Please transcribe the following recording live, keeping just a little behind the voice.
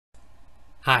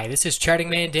Hi, this is Charting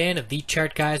Man Dan of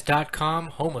TheChartGuys.com,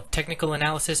 home of technical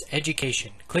analysis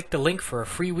education. Click the link for a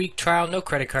free week trial, no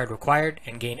credit card required,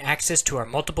 and gain access to our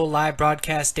multiple live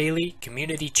broadcasts daily,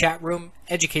 community chat room,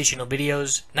 educational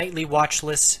videos, nightly watch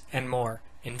lists, and more.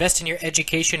 Invest in your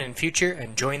education and future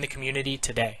and join the community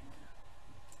today.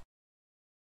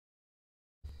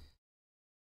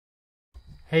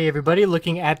 Hey everybody,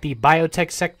 looking at the biotech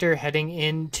sector heading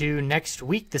into next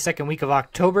week, the second week of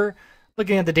October.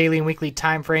 Looking at the daily and weekly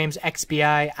time frames,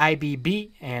 XBI, IBB,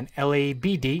 and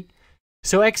LABD.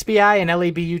 So XBI and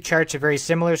LABU charts are very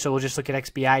similar, so we'll just look at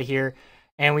XBI here.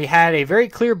 And we had a very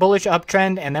clear bullish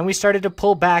uptrend, and then we started to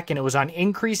pull back, and it was on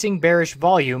increasing bearish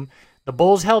volume. The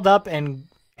bulls held up and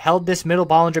held this middle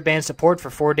Bollinger Band support for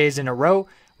 4 days in a row.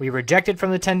 We rejected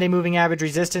from the 10-day moving average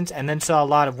resistance and then saw a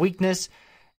lot of weakness.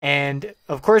 And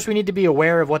of course, we need to be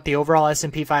aware of what the overall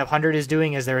S&P 500 is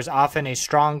doing, as there is often a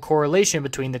strong correlation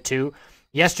between the two.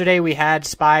 Yesterday, we had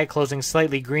SPY closing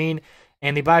slightly green,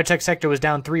 and the biotech sector was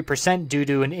down 3% due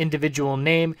to an individual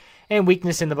name and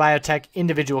weakness in the biotech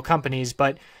individual companies.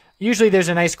 But usually there's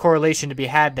a nice correlation to be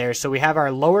had there. So we have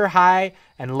our lower high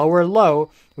and lower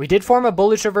low. We did form a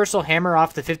bullish reversal hammer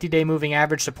off the 50-day moving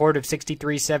average support of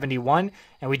 63.71,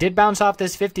 and we did bounce off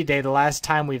this 50-day the last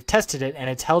time we've tested it, and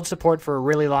it's held support for a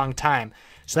really long time.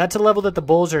 So that's a level that the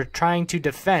bulls are trying to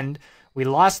defend. We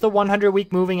lost the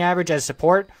 100-week moving average as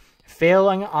support,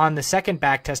 failing on the second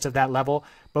back test of that level,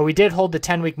 but we did hold the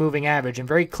 10-week moving average, and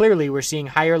very clearly we're seeing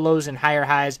higher lows and higher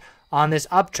highs on this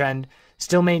uptrend,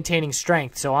 still maintaining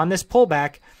strength. So on this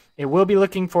pullback, it will be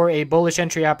looking for a bullish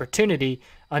entry opportunity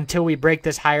until we break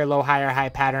this higher low, higher high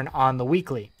pattern on the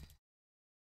weekly.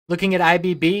 Looking at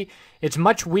IBB, it's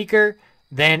much weaker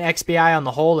than XBI on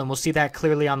the whole, and we'll see that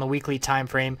clearly on the weekly time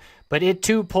frame. But it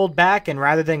too pulled back, and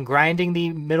rather than grinding the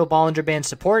middle Bollinger Band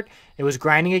support, it was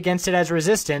grinding against it as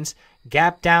resistance,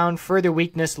 gap down, further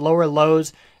weakness, lower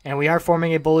lows, and we are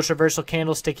forming a bullish reversal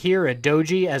candlestick here, a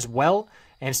doji as well,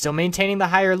 and still maintaining the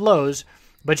higher lows.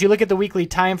 But you look at the weekly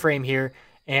time frame here,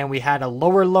 and we had a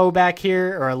lower low back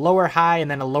here, or a lower high and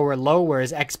then a lower low,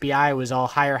 whereas XBI was all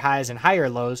higher highs and higher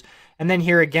lows. And then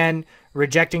here again,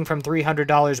 rejecting from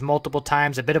 $300 multiple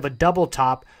times, a bit of a double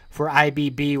top for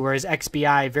IBB, whereas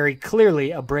XBI very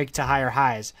clearly a break to higher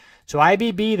highs. So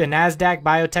IBB, the NASDAQ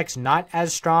biotech's not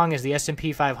as strong as the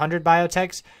S&P 500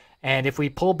 biotechs, and if we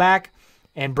pull back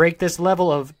and break this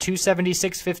level of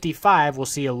 276.55, we'll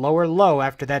see a lower low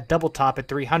after that double top at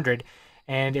 300,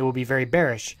 and it will be very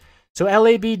bearish. So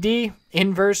LABD,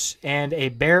 inverse and a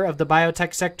bear of the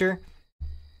biotech sector,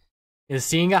 is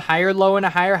seeing a higher low and a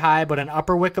higher high, but an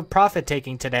upper wick of profit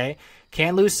taking today.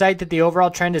 Can't lose sight that the overall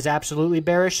trend is absolutely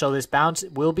bearish, so this bounce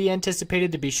will be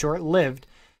anticipated to be short-lived,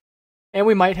 and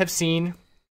we might have seen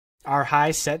our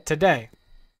high set today.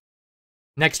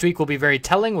 Next week will be very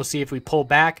telling. We'll see if we pull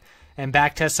back and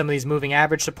backtest some of these moving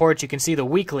average supports. You can see the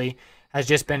weekly has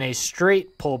just been a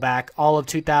straight pullback all of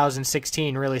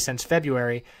 2016, really since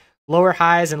February. Lower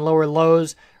highs and lower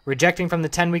lows, rejecting from the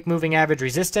 10-week moving average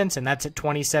resistance, and that's at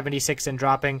 20.76 and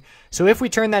dropping. So if we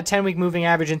turn that 10-week moving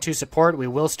average into support, we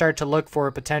will start to look for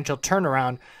a potential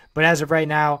turnaround. But as of right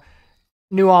now,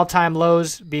 new all-time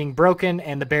lows being broken,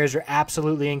 and the bears are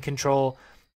absolutely in control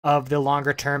of the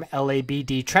longer-term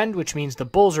LABD trend, which means the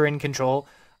bulls are in control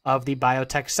of the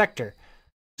biotech sector.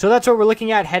 So that's what we're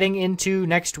looking at heading into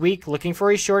next week, looking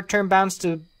for a short-term bounce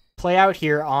to play out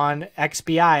here on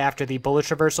XBI after the bullish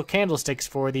reversal candlesticks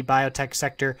for the biotech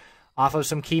sector off of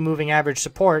some key moving average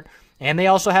support. And they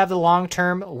also have the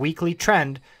long-term weekly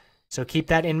trend. So keep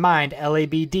that in mind.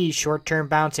 LABD short-term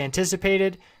bounce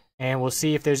anticipated. And we'll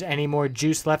see if there's any more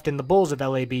juice left in the bulls of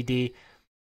LABD.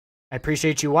 I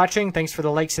appreciate you watching. Thanks for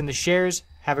the likes and the shares.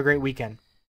 Have a great weekend.